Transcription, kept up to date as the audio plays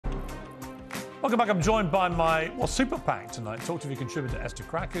Welcome back. I'm joined by my, super PAC tonight. TalkTV contributor Esther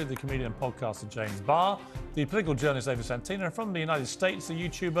Krakue, the comedian and podcaster James Barr, the political journalist Ava Santina, and from the United States, the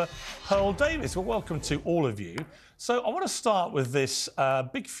YouTuber Pearl Davis. Well, welcome to all of you. So I want to start with this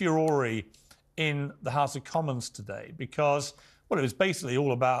big furore in the House of Commons today because, well, it was basically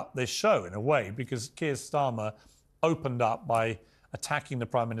all about this show in a way because Keir Starmer opened up by attacking the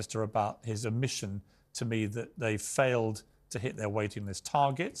Prime Minister about his admission to me that they failed to hit their waiting list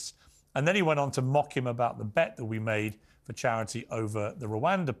targets. And then he went on to mock him about the bet that we made for charity over the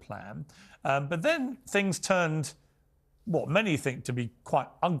Rwanda plan. But then things turned, what many think to be quite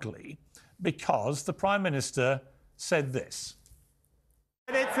ugly, because the Prime Minister said this.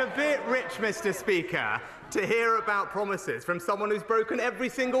 And it's a bit rich, Mr. Speaker, to hear about promises from someone who's broken every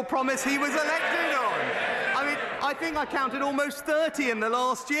single promise he was elected on. I mean, I think I counted almost 30 in the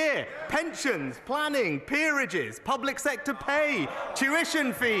last year. Pensions, planning, peerages, public sector pay,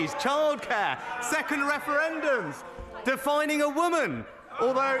 tuition fees, childcare, second referendums, defining a woman.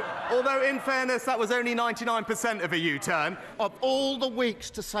 Although in fairness, that was only 99% of a U-turn. Of all the weeks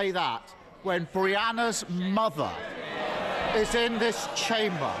to say that, when Brianna's mother is in this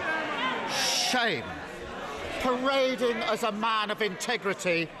chamber, shame, parading as a man of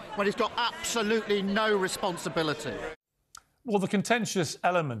integrity when he's got absolutely no responsibility. Well, the contentious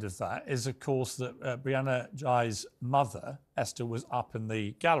element of that is, of course, that Brianna Ghey's mother, Esther, was up in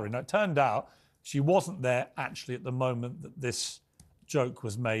the gallery. Now, it turned out she wasn't there actually at the moment that this joke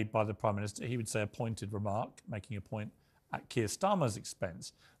was made by the Prime Minister. He would say a pointed remark, making a point at Keir Starmer's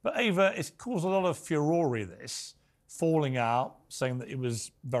expense. But, Ava, it's caused a lot of furore, this, falling out, saying that it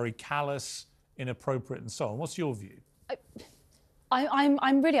was very callous, inappropriate and so on. What's your view?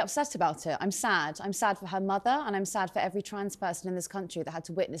 I'm really upset about it. I'm sad. I'm sad for her mother and I'm sad for every trans person in this country that had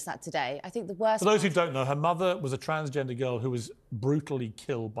to witness that today. I think the worst... For those who don't know, her mother was a transgender girl who was brutally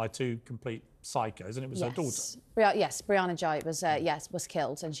killed by two complete psychos, and it was her daughter. Yes, Brianna Ghey was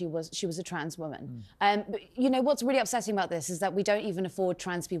killed, and she was a trans woman. But you know what's really upsetting about this is that we don't even afford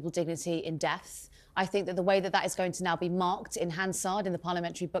trans people dignity in death. I think that the way that that is going to now be marked in Hansard in the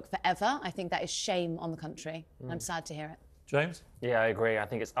parliamentary book forever, I think that is shame on the country. I'm sad to hear it. James? Yeah, I agree. I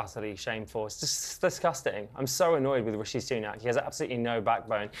think it's utterly shameful. It's just disgusting. I'm so annoyed with Rishi Sunak. He has absolutely no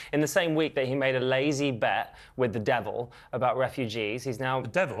backbone. In the same week that he made a lazy bet with the devil about refugees, he's now... The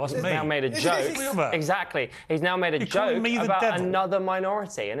devil? That's me. Now made a joke. Exactly. He's now made a joke about another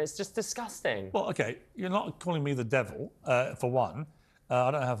minority, and it's just disgusting. Well, OK, you're not calling me the devil, for one.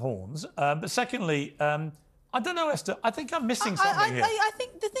 I don't have horns. But secondly, I don't know, Esther, I think I'm missing something here. I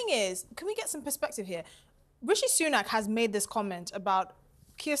think the thing is, can we get some perspective here? Rishi Sunak has made this comment about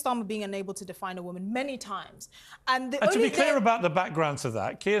Keir Starmer being unable to define a woman many times. And to be clear about the background to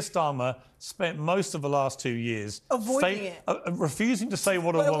that, Keir Starmer spent most of the last 2 years avoiding it. Refusing to say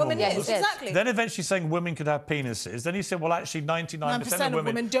what a woman was. Exactly. Then eventually saying women could have penises. Then he said, well, actually, 99% of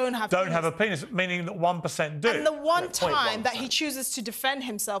women don't have a penis, meaning that 1% do. And the one time that he chooses to defend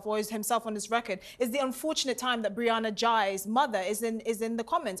himself, or is himself on his record, is the unfortunate time that Brianna Ghey's mother is in the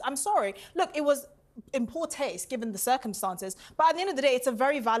comments. I'm sorry. Look, it was in poor taste given the circumstances, but at the end of the day, it's a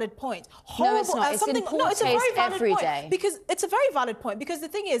very valid point. No, it's not. It's in poor taste every day. Because it's a very valid point. Because the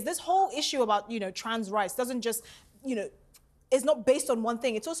thing is, this whole issue about trans rights doesn't just is not based on one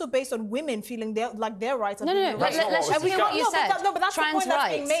thing. It's also based on women feeling their rights. No. Let's just hear what you said. But that's the point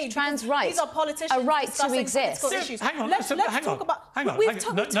that's being made. Trans rights. These are politicians. A right to exist. Hang on. Let's talk about. We've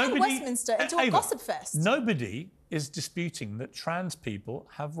turned Westminster into a gossip fest. Nobody is disputing that trans people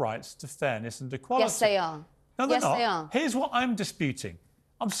have rights to fairness and equality. Yes, they are. No, they're yes, not. They are. Here's what I'm disputing.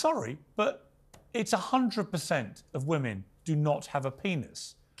 I'm sorry, but it's 100% of women do not have a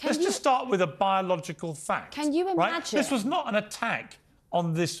penis. Let's just start with a biological fact. Can you imagine? Right? This was not an attack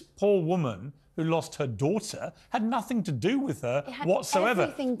on this poor woman who lost her daughter, had nothing to do with her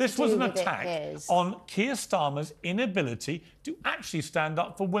whatsoever. This was an attack on Keir Starmer's inability to actually stand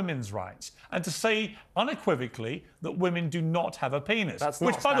up for women's rights and to say unequivocally that women do not have a penis,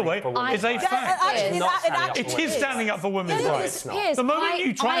 which, by the way, is a fact. It is standing up for women's rights. The moment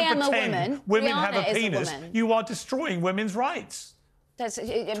you try and pretend women have a penis, you are destroying women's rights.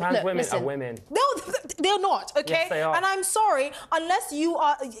 Trans women are women. No, they're not, okay? Yes, they are. And I'm sorry, unless you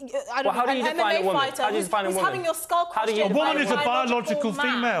are how do you define a woman? Fighter who's having your skull crushed. A woman is a biological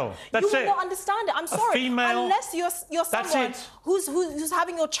female. That's it. You will not understand it. I'm sorry. Female, unless you're someone who's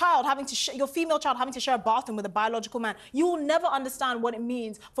having your child having to your female child having to share a bathroom with a biological man, you will never understand what it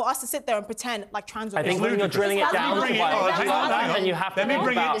means for us to sit there and pretend like trans women. I think when you're drilling it down to and you have to think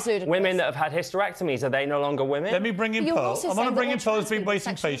about women that have had hysterectomies. Are they no longer women? Let me bring in Pearl. I want to bring in Pearl. Been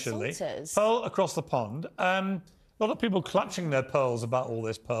waiting patiently. Pearl across the pond. A lot of people clutching their pearls about all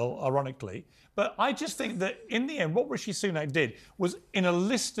this, Pearl, ironically. But I just think that in the end, what Rishi Sunak did was, in a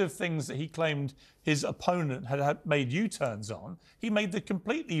list of things that he claimed his opponent had made U-turns on, he made the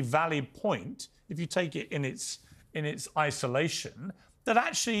completely valid point, if you take it in its isolation, that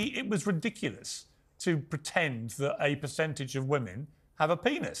actually it was ridiculous to pretend that a percentage of women have a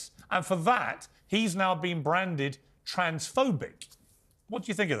penis. And for that, he's now been branded transphobic. What do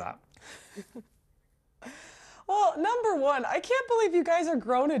you think of that? Well, number one, I can't believe you guys are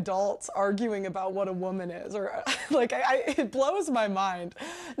grown adults arguing about what a woman is, or like, it blows my mind.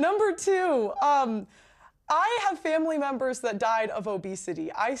 Number two, I have family members that died of obesity.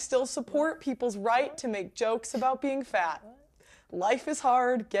 I still support people's right to make jokes about being fat. Life is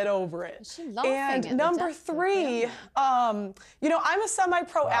hard, get over it. And number three, you know, I'm a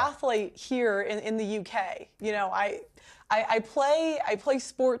semi-pro athlete here in the UK. You know, I play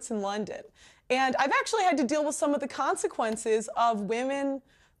sports in London. And I've actually had to deal with some of the consequences of women's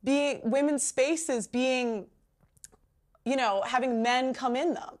spaces being, you know, having men come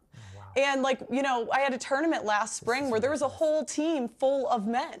in them. Wow. And like, you know, I had a tournament last spring where there was a whole team full of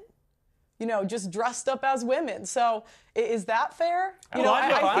men, you know, just dressed up as women. So is that fair? You know,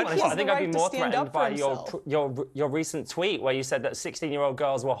 I think I'd be more threatened by your recent tweet where you said that 16-year-old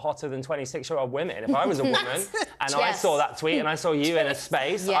girls were hotter than 26-year-old women. If I was a woman and I saw that tweet and I saw you in a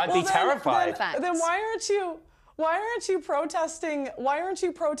space, I'd be terrified. Then why aren't you protesting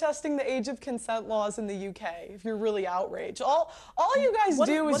the age of consent laws in the UK if you're really outraged? All you guys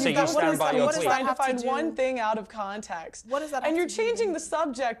do is you trying to find one thing out of context. What does that and you're changing the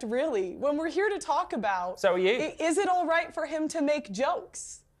subject, really, when we're here to talk about, so are you. Is it all right for him to make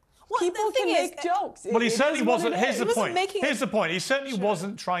jokes? Well, people can make jokes. Well, he certainly wasn't. Here's the point. Here's the point. He certainly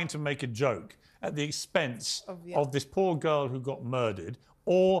wasn't trying to make a joke at the expense of this poor girl who got murdered,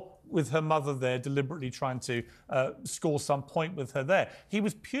 or with her mother there deliberately trying to score some point with her there. He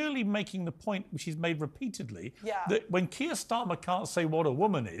was purely making the point, which he's made repeatedly, that when Keir Starmer can't say what a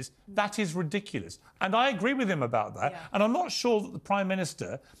woman is, that is ridiculous. And I agree with him about that. And I'm not sure that the Prime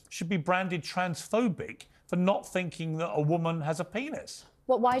Minister should be branded transphobic for not thinking that a woman has a penis.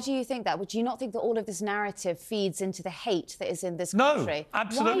 Well, why do you think that? Would you not think that all of this narrative feeds into the hate that is in this country? No,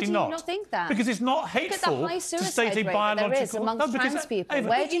 absolutely not. Why do you not think that? Because it's not hateful Look at the high to state a biological... there is amongst trans people. Ava,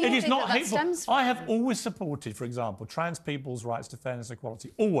 where do you think that stems from? I have always supported, for example, trans people's rights to fairness and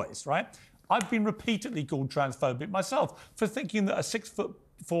equality. Always, right? I've been repeatedly called transphobic myself for thinking that a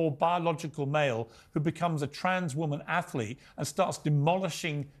 6'4" biological male who becomes a trans woman athlete and starts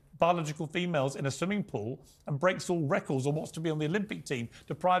demolishing biological females in a swimming pool and breaks all records or wants to be on the Olympic team,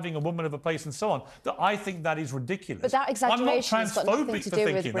 depriving a woman of a place and so on, that I think that is ridiculous. But that exaggeration has got nothing to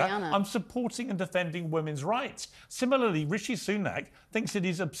do with Brianna. I'm supporting and defending women's rights. Similarly, Rishi Sunak thinks it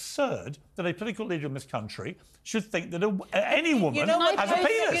is absurd that a political leader in this country should think that any woman has a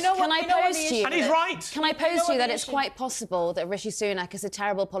penis. Can I pose to you? And he's right. Can I pose to you that it's quite possible that Rishi Sunak is a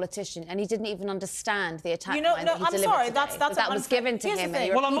terrible politician and he didn't even understand the attack line that he delivered today, that was given to him.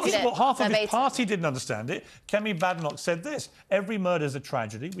 Well, half of his party didn't understand it. Kemi Badenoch said this: every murder is a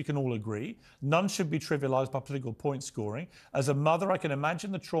tragedy, we can all agree. None should be trivialised by political point scoring. As a mother, I can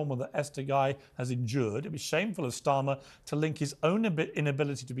imagine the trauma that Esther Guy has endured. It was shameful of Starmer to link his own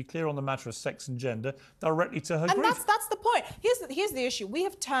inability to be clear on the matter of sex and gender directly to her grief. And that's the point. Here's the issue. We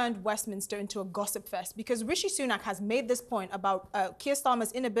have turned Westminster into a gossip fest because Rishi Sunak has made this point about Keir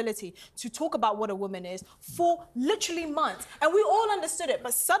Starmer's inability to talk about what a woman is for literally months. And we all understood it,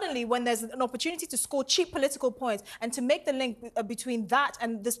 but suddenly when there's an opportunity to score cheap political points and to make the link between that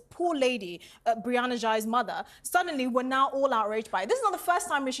and this poor lady, Brianna Jai's mother, suddenly we're now all outraged by it. This is not the first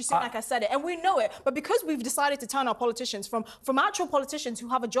time Rishi Sunak has said it, and we know it. But because we've decided to turn our politicians from actual politicians who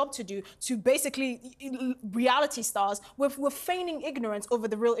have a job to do to basically reality stars, we're feigning ignorance over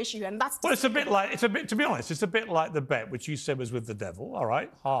the real issue, and that's... Well, to be honest, it's a bit like the bet, which you said was with the devil, all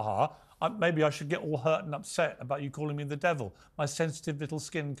right? Ha ha. Maybe I should get all hurt and upset about you calling me the devil. My sensitive little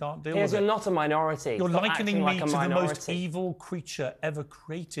skin can't deal with it. You're not a minority. You're likening me to the most evil creature ever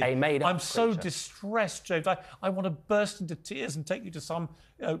created. A made-up I'm so distressed, James. I want to burst into tears and take you to some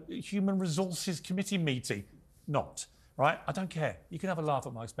Human Resources Committee meeting. Not. Right? I don't care. You can have a laugh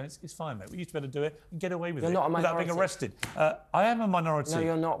at my expense. It's fine, mate. We used to be able to do it and get away with it without being arrested. I am a minority. No,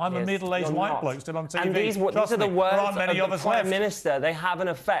 you're not. I'm a middle-aged white bloke still on TV. And these are the words of the Prime Minister. They have an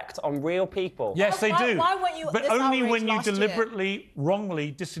effect on real people. Yes, they do. Why weren't you but only when you deliberately, wrongly,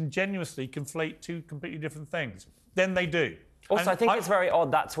 disingenuously conflate two completely different things. Then they do. Also, I think it's very odd,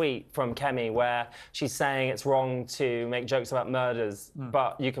 that tweet from Kemi, where she's saying it's wrong to make jokes about murders,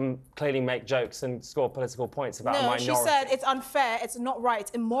 but you can clearly make jokes and score political points about a minority. No, she said it's unfair, it's not right,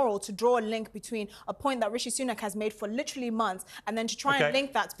 it's immoral to draw a link between a point that Rishi Sunak has made for literally months and then to try and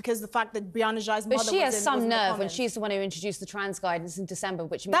link that because the fact that Brianna Jai's mother was in the comments. But she has some nerve when she's the one who introduced the trans guidance in December,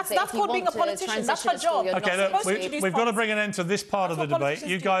 which means that's called being a politician. That's her job. Okay, look, we've got to bring an end to this part of the debate.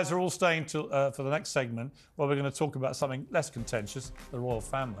 You guys are all staying for the next segment, where we're going to talk about something less contentious, the royal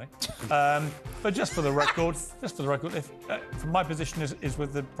family. But just for the record, if, from my position is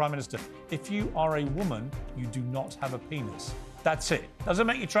with the Prime Minister, if you are a woman, you do not have a penis. That's it. Doesn't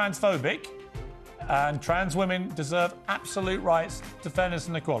make you transphobic. And trans women deserve absolute rights to fairness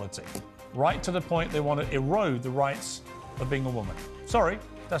and equality. Right to the point they want to erode the rights of being a woman. Sorry,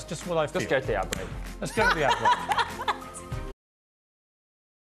 that's just what I feel. Let's go to the ad break. Let's go to the ad break.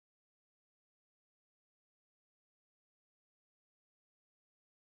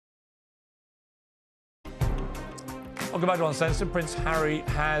 Welcome back to Uncensored. Prince Harry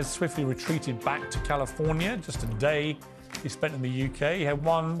has swiftly retreated back to California. Just a day he spent in the UK. He had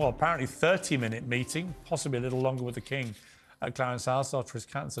one, well, apparently 30-minute meeting, possibly a little longer, with the King at Clarence House after his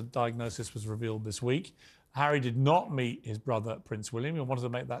cancer diagnosis was revealed this week. Harry did not meet his brother, Prince William. He wanted to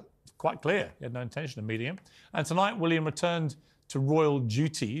make that quite clear. He had no intention of meeting him. And tonight, William returned to royal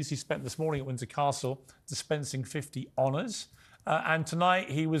duties. He spent this morning at Windsor Castle dispensing 50 honours. And tonight,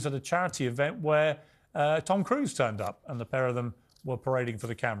 he was at a charity event where Tom Cruise turned up, and the pair of them were parading for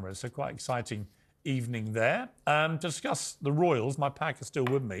the cameras. So quite exciting evening there. To discuss the royals, my pack is still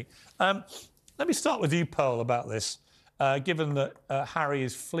with me. Let me start with you, Pearl, about this. Given that Harry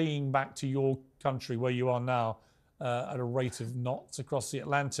is fleeing back to your country, where you are now, at a rate of knots across the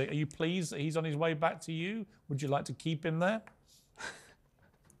Atlantic, are you pleased that he's on his way back to you? Would you like to keep him there?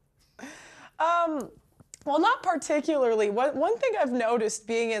 Well, not particularly. One thing I've noticed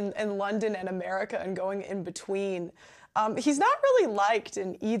being in London and America and going in between, he's not really liked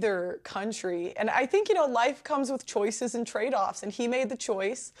in either country. And I think, life comes with choices and trade-offs. And he made the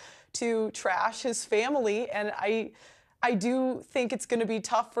choice to trash his family. And I do think it's going to be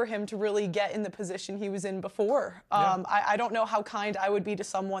tough for him to really get in the position he was in before. I don't know how kind I would be to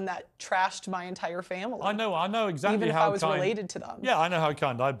someone that trashed my entire family. I know exactly even if how I was related to them. Yeah, I know how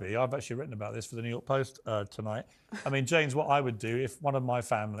kind I'd be. I've actually written about this for the New York Post tonight. I mean, James, what I would do if one of my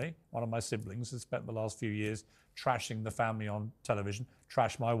family, one of my siblings, has spent the last few years trashing the family on television,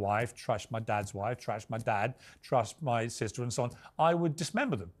 trash my wife, trash my dad's wife, trash my dad, trash my sister, and so on, I would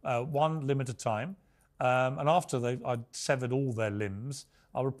dismember them, one limb at a time. And after I'd severed all their limbs,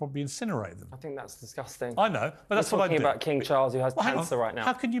 I would probably incinerate them. I think that's disgusting. I know, but that's what I do. We're talking about King Charles, who has cancer right now.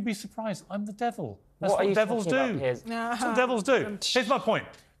 How can you be surprised? I'm the devil. That's what are you devils do. talking about, Piers? That's what devils do. Here's my point.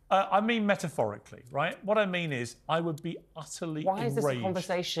 I mean metaphorically, right? What I mean is I would be utterly Why is this a enraged.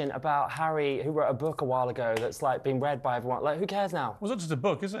 conversation about Harry, who wrote a book a while ago that's like being read by everyone? Like, who cares now? Well, it's not just a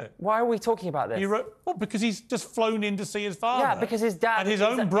book, is it? Why are we talking about this? He wrote, well, because he's just flown in to see his father. Yeah, because his dad and his is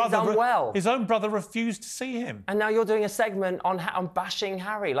own brother, unwell. His own brother refused to see him. And now you're doing a segment on bashing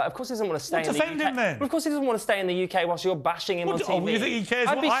Harry. Like, of course he doesn't want to stay in the UK. Defend him then. Well, of course he doesn't want to stay in the UK whilst you're bashing him on TV. Oh, you think he cares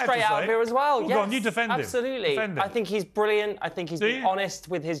I'd what be I have to straight out say? here as well. Well, yes, go on, you defend him. Absolutely. Defend him. I think he's brilliant. I think he's been honest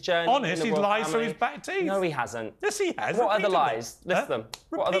with his journey. Honest? In the He's lies family. through his back teeth. No, he hasn't. Yes, he has. What are the repeatedly. lies? List them.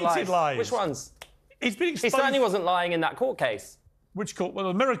 What are the Repeated lies. Which ones? He's been exposed. He certainly wasn't lying in that court case. Which court? Well,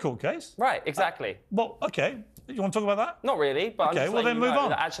 the mirror court case. Right, exactly. Well, okay. You want to talk about that? Not really, but okay, I'm just well then move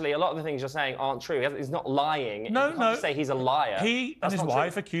on. That actually, a lot of the things you're saying aren't true. He's not lying. No, you can't just say he's a liar. He and his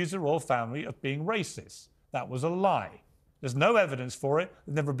wife accused the royal family of being racist. That was a lie. There's no evidence for it.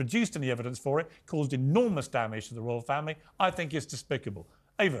 They've never produced any evidence for it. Caused enormous damage to the royal family. I think it's despicable.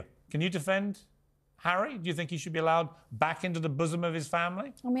 Ava, can you defend Harry? Do you think he should be allowed back into the bosom of his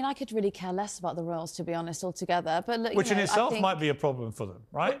family? I mean, I could really care less about the royals, to be honest, altogether. But look, which in itself might be a problem for them,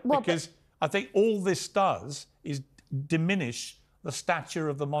 right? Well, because I think all this does is diminish the stature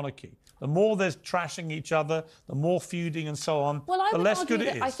of the monarchy. The more there's trashing each other, the more feuding and so on, the less good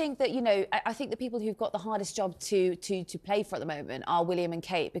it is. I think that, I think the people who've got the hardest job to play for at the moment are William and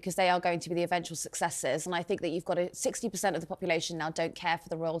Kate, because they are going to be the eventual successors. And I think that you've got 60% of the population now don't care for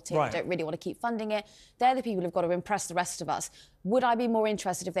the royalty, don't really want to keep funding it. They're the people who've got to impress the rest of us. Would I be more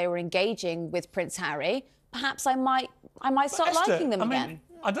interested if they were engaging with Prince Harry? Perhaps I might start liking them again.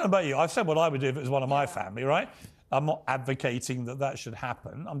 I don't know about you. I've said what I would do if it was one of my family, right? I'm not advocating that should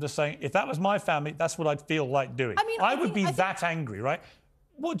happen. I'm just saying, if that was my family, that's what I'd feel like doing. I mean, I would be that angry, right?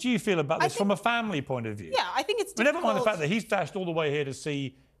 What do you feel about this from a family point of view? Yeah, I think it's difficult. Never mind the fact that he's dashed all the way here to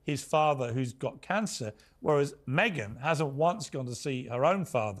see his father who's got cancer. Whereas Meghan hasn't once gone to see her own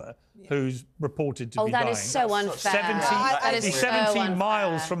father, who's reported to be dying. Oh, that is so unfair. 17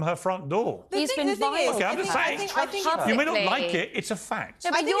 miles from her front door. He's been violent. Okay, I'm just saying. You may not like it, it's a fact.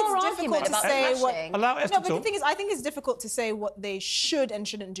 No, but your argument about say Allow Esther No, but the thing is, I think it's difficult to say what they should and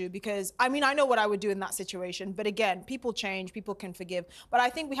shouldn't do because, I mean, I know what I would do in that situation. But again, people change, people can forgive. But I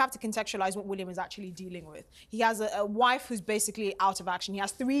think we have to contextualize what William is actually dealing with. He has a wife who's basically out of action. He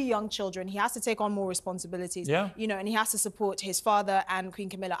has 3 young children. He has to take on more responsibilities. Yeah. You know, and he has to support his father and Queen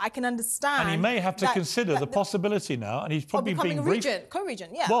Camilla. I can understand. And he may have to consider the possibility now, and he's probably becoming being a regent,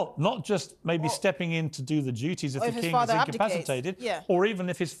 co-regent, yeah. Well, not just maybe stepping in to do the duties if the king is incapacitated, or even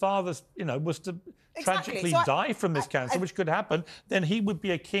if his father, was to tragically die from this cancer, which could happen, then he would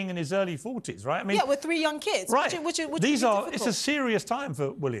be a king in his early 40s, right? I mean, with 3 young kids, right? Which It's a serious time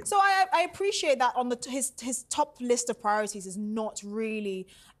for William. So I appreciate that on his top list of priorities is not really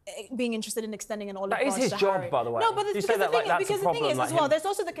being interested in extending an olive branch to Harry. That is his job, by the way. No, but you say that like that's a problem. The thing is, like as well, there's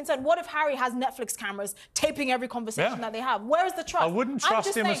also the concern. What if Harry has Netflix cameras taping every conversation that they have? Where is the trust? I wouldn't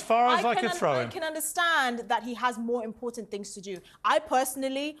trust him as far as I could throw him. I can understand that he has more important things to do. I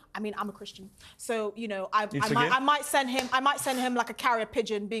personally, I'm a Christian, so I might send him like a carrier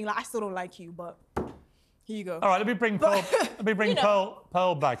pigeon, being like, I still don't like you, but. Here you go. All right, let me bring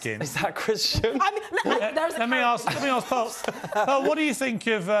Pearl back in. Is that Christian? I mean, let me ask Pearl. Pearl, what do you think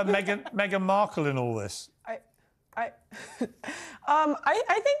of Meghan Markle in all this? I think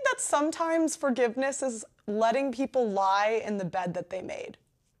that sometimes forgiveness is letting people lie in the bed that they made.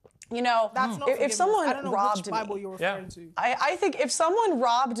 You know, that's not if someone I don't know robbed which Bible me, you're referring to. I think if somebody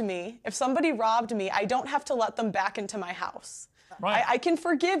robbed me, I don't have to let them back into my house. Right. I can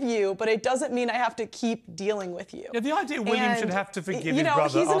forgive you, but it doesn't mean I have to keep dealing with you. Yeah, the idea William should have to forgive his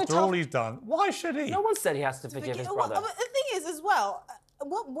brother after all he's done. Why should he? No one said he has to forgive his brother. Well, the thing is, as well,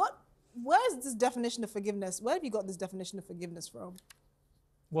 where is this definition of forgiveness? Where have you got this definition of forgiveness from?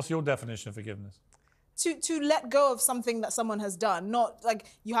 What's your definition of forgiveness? To let go of something that someone has done, not like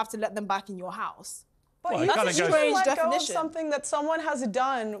you have to let them back in your house. But well, that's a strange let definition. Go of something that someone has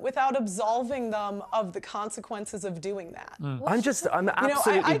done without absolving them of the consequences of doing that. I'm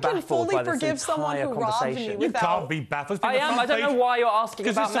absolutely I can baffled fully by this forgive someone entire who robbed me conversation. You can't be baffled. I am. I don't know why you're asking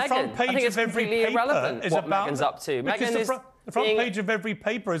about Meghan. I think it's completely irrelevant what Meghan's up to. Meghan is the front page of every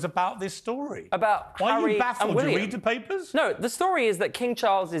paper is about this story. About why Harry are you baffled? and William. You read the papers? No, the story is that King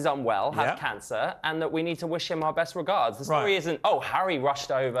Charles is unwell, has cancer, and that we need to wish him our best regards. The story isn't, oh, Harry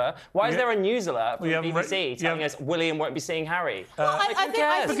rushed over. Why is there a news alert from BBC telling us William won't be seeing Harry?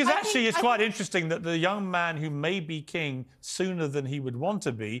 Because actually it's quite interesting that the young man who may be king sooner than he would want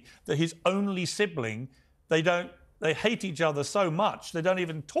to be, that his only sibling, they hate each other so much they don't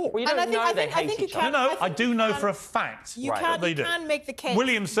even talk. Well, you don't know they hate each other. No, I do know for a fact that they do. You can make the case.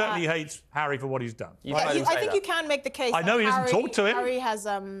 William certainly hates Harry for what he's done. I think you can make the case. I know he doesn't talk to him. Harry has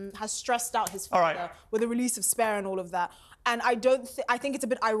stressed out his father with the release of Spare and all of that. And I think it's a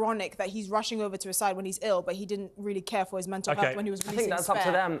bit ironic that he's rushing over to his side when he's ill, but he didn't really care for his mental health when he was releasing I think that's Spare. up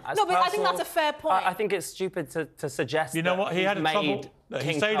to them. No, but I think that's a fair point. I think it's stupid to suggest. You know what? He had a trouble.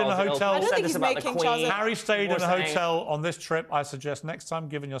 He stayed in a hotel. I don't think he's made King Charles. Harry stayed in a hotel on this trip. I suggest next time,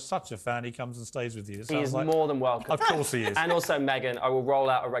 given you're such a fan, he comes and stays with you. He is more than welcome. Of course he is. And also Meghan, I will roll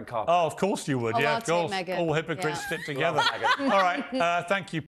out a red carpet. Oh, of course you would. Yeah, of course. All hypocrites stick together. All right.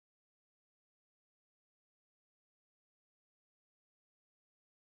 Thank you.